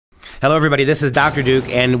Hello, everybody. This is Dr. Duke,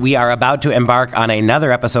 and we are about to embark on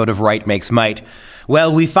another episode of Right Makes Might.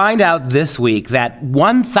 Well, we find out this week that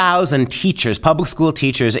 1,000 teachers, public school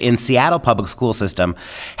teachers in Seattle public school system,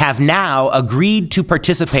 have now agreed to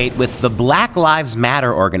participate with the Black Lives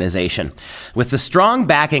Matter organization. With the strong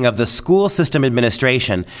backing of the school system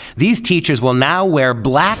administration, these teachers will now wear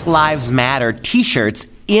Black Lives Matter t-shirts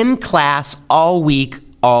in class all week,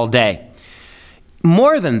 all day.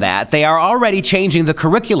 More than that, they are already changing the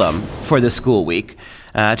curriculum for this school week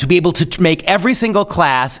to be able to make every single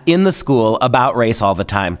class in the school about race all the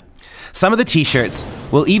time. Some of the t-shirts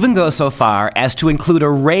will even go so far as to include a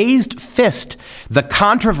raised fist, the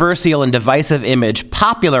controversial and divisive image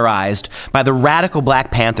popularized by the radical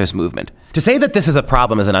Black Panthers movement. To say that this is a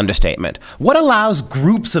problem is an understatement. What allows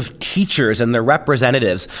groups of teachers and their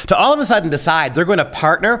representatives to all of a sudden decide they're going to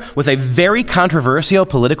partner with a very controversial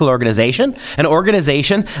political organization, an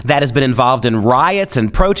organization that has been involved in riots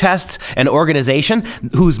and protests, an organization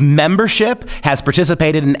whose membership has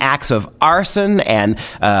participated in acts of arson and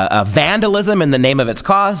vandalism in the name of its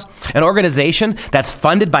cause, an organization that's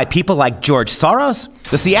funded by people like George Soros?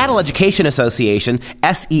 The Seattle Education Association,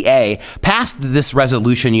 SEA, passed this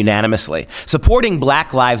resolution unanimously, supporting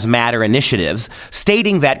Black Lives Matter initiatives,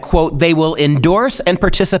 stating that, quote, they will endorse and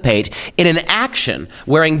participate in an action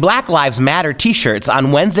wearing Black Lives Matter t-shirts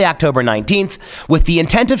on Wednesday, October 19th, with the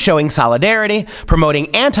intent of showing solidarity,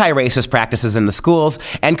 promoting anti-racist practices in the schools,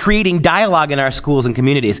 and creating dialogue in our schools and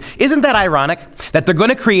communities. Isn't that ironic that they're going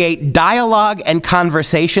to create dialogue and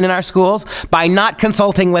conversation in our schools by not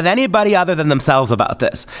consulting with anybody other than themselves about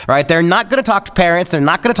this, right? They're not going to talk to parents, they're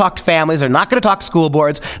not going to talk to families, they're not going to talk to school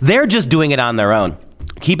boards, they're just doing it on their own.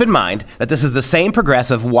 Keep in mind that this is the same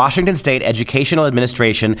progressive Washington State Educational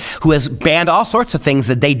Administration who has banned all sorts of things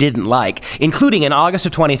that they didn't like, including in August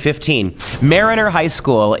of 2015, Mariner High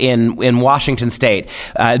School in Washington State.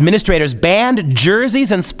 Administrators banned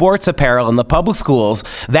jerseys and sports apparel in the public schools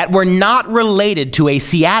that were not related to a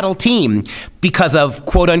Seattle team because of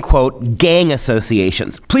quote-unquote gang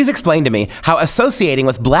associations. Please explain to me how associating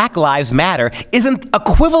with Black Lives Matter isn't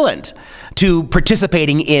equivalent to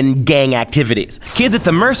participating in gang activities. Kids at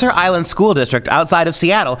the Mercer Island School District outside of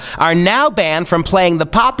Seattle are now banned from playing the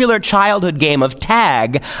popular childhood game of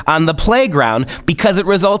tag on the playground because it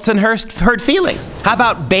results in hurt feelings. How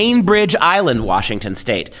about Bainbridge Island, Washington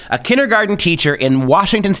State? A kindergarten teacher in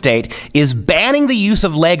Washington State is banning the use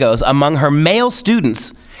of Legos among her male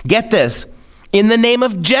students. Get this, in the name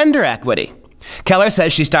of gender equity. Keller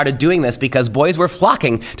says she started doing this because boys were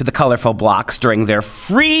flocking to the colorful blocks during their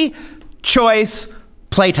free choice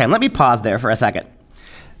playtime. Let me pause there for a second.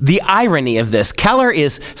 The irony of this, Keller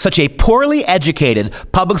is such a poorly educated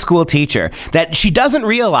public school teacher that she doesn't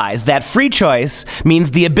realize that free choice means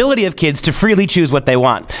the ability of kids to freely choose what they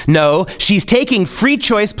want. No, she's taking free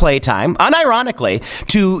choice playtime, unironically,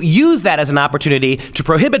 to use that as an opportunity to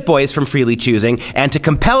prohibit boys from freely choosing and to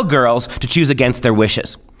compel girls to choose against their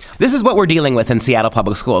wishes. This is what we're dealing with in Seattle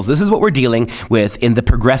public schools. This is what we're dealing with in the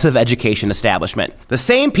progressive education establishment. The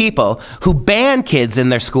same people who ban kids in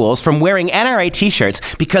their schools from wearing NRA t-shirts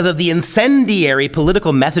because of the incendiary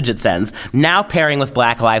political message it sends, now pairing with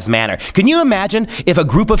Black Lives Matter. Can you imagine if a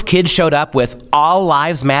group of kids showed up with All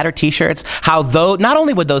Lives Matter t-shirts, how though not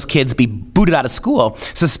only would those kids be booted out of school,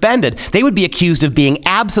 suspended, they would be accused of being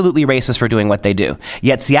absolutely racist for doing what they do.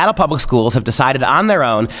 Yet Seattle public schools have decided on their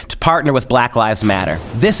own to partner with Black Lives Matter.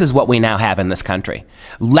 This is what we now have in this country.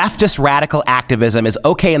 Leftist radical activism is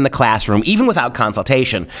okay in the classroom, even without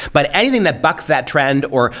consultation, but anything that bucks that trend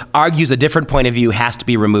or argues a different point of view has to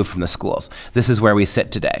be removed from the schools. This is where we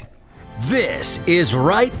sit today. This is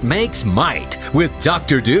Right Makes Might with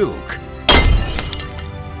Dr. Duke.